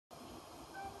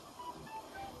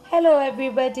Hello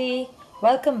everybody,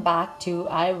 welcome back to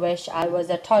I Wish I Was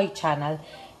a Toy channel.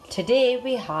 Today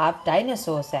we have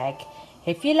Dinosaur's egg.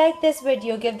 If you like this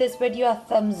video, give this video a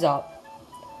thumbs up.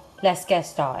 Let's get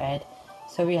started.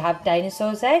 So we have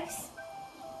dinosaur's eggs.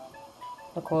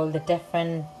 Look, all the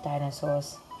different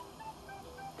dinosaurs.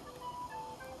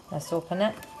 Let's open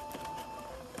it.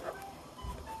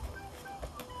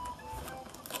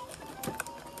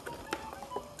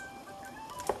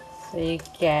 So you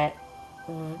get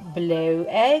blue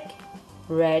egg,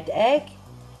 red egg,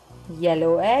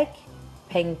 yellow egg,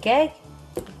 pink egg,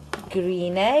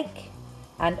 green egg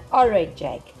and orange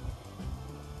egg.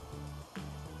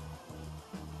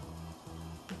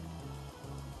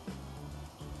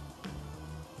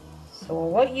 So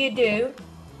what you do,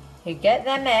 you get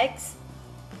them eggs,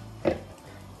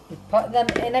 you put them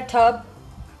in a tub,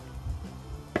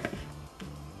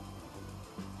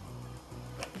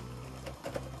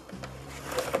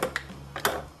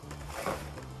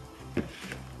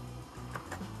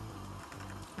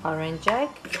 orange egg,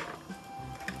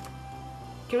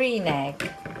 green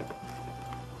egg,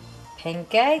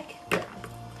 pink egg,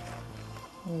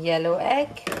 yellow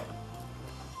egg,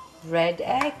 red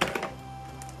egg,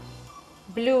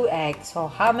 blue egg. So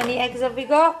how many eggs have we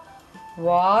got?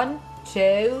 1,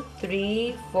 2,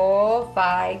 3, 4,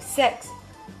 5, 6.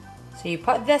 So you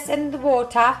put this in the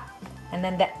water and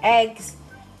then the eggs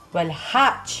will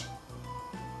hatch.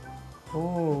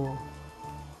 Ooh.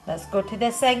 Let's go to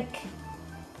the sink.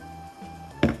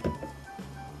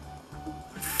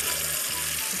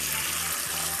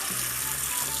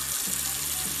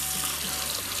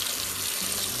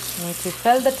 Need to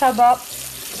fill the tub up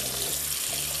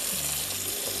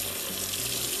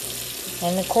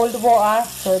in the cold water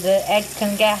so the egg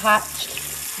can get hatched.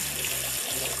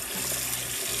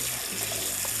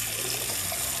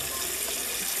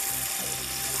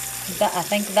 I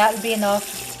think that'll be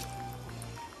enough.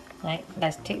 Right,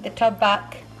 let's take the tub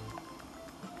back.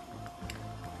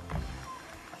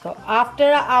 So after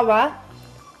an hour,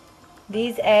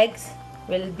 these eggs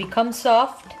will become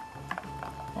soft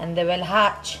and they will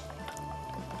hatch.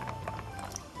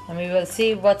 And we will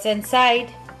see what's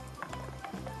inside.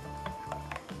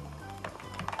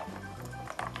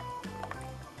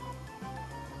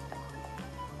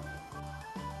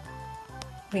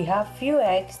 We have few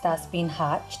eggs that's been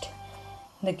hatched.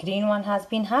 The green one has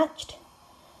been hatched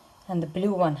and the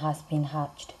blue one has been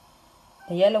hatched.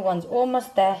 The yellow one's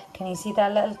almost there. Can you see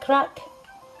that little crack?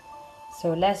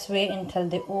 So let's wait until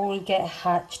they all get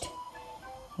hatched.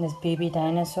 And there's baby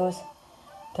dinosaurs.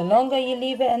 The longer you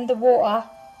leave it in the water,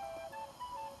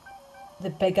 the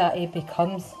bigger it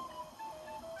becomes.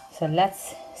 So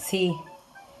let's see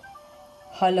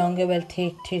how long it will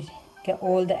take to get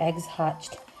all the eggs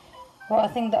hatched. Well, I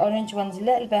think the orange one's a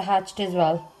little bit hatched as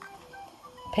well.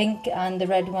 Pink and the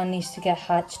red one needs to get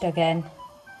hatched again.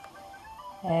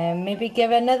 Maybe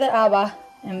give it another hour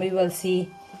and we will see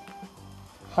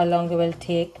how long it will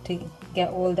take to get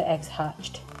all the eggs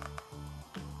hatched.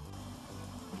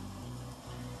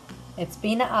 It's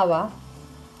been an hour.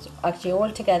 So actually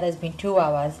altogether it's been 2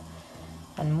 hours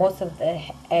and most of the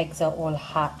eggs are all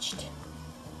hatched.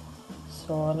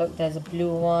 So look, there's a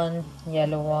blue one,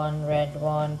 yellow one, red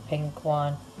one, pink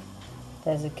one,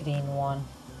 there's a green one.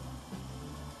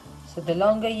 So the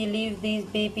longer you leave these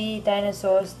baby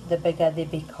dinosaurs, the bigger they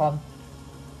become.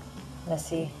 Let's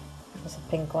see, there's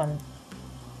a pink one.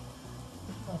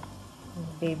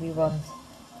 The baby ones,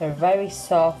 they're very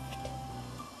soft.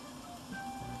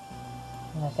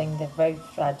 And I think they're very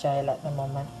fragile at the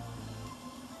moment.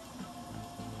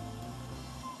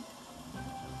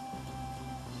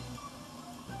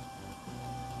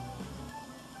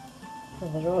 So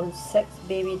there are all 6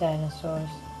 baby dinosaurs.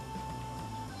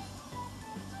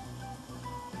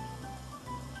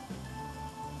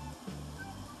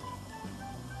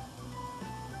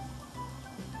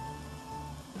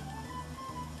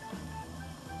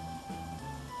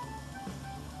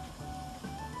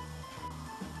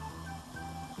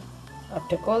 I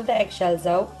took all the eggshells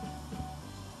out.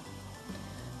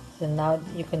 So now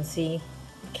you can see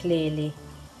clearly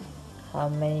how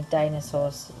many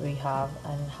dinosaurs we have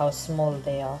and how small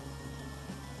they are.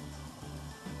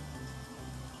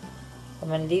 I'm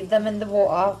going to leave them in the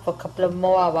water for a couple of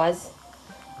more hours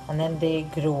and then they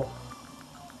grow.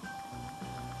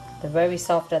 They're very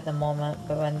soft at the moment,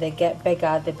 but when they get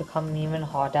bigger they become even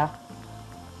harder.